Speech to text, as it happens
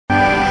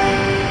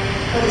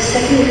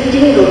second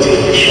reading will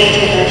take the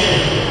shorter version.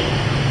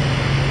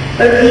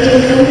 A reading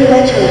from the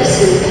letter of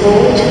St.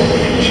 Paul to the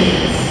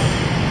Ephesians.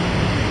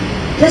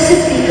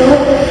 Blessed be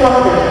God the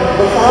Father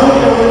of our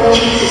Lord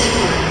Jesus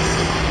Christ,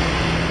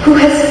 who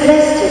has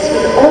blessed us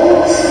with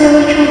all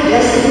spiritual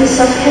blessings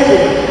of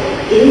heaven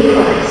in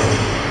Christ.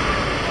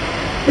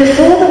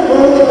 Before the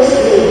world was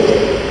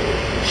made,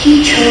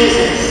 He chose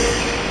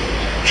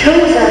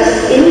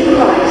us in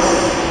Christ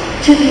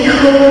to be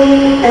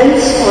holy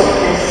and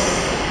spotless,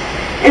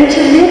 and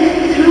to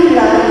live through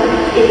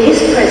love in His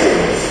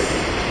presence,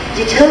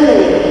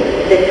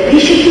 determining that we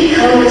should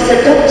become His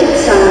adopted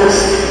sons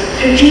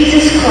through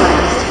Jesus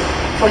Christ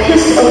for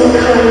His own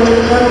kind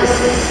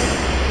purposes,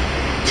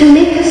 to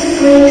make us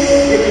praise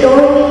the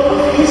glory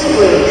of His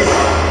grace,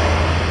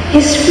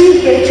 His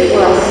free gift to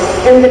us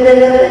in the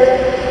Beloved,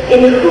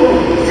 in whom,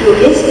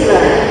 through His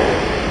blood,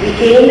 we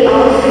gain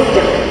our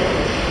freedom,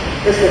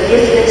 the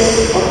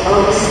forgiveness of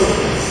our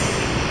sins.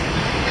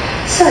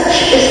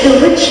 Such is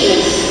the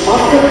richness of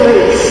the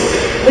grace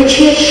which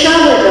He has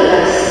showered on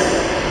us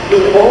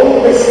in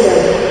all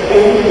wisdom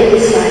and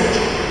insight.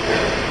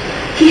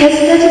 He has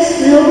let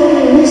us know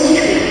the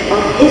mystery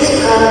of His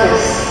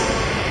purpose,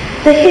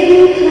 the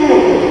hidden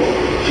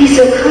plan He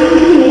so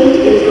kindly made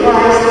in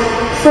Christ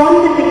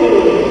from the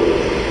beginning,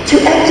 to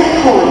act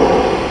upon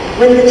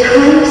when the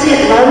times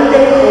had run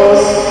their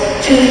course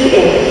to the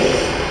end,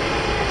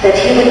 that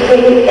He would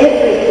bring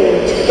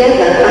everything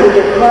together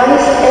under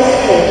Christ as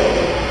head,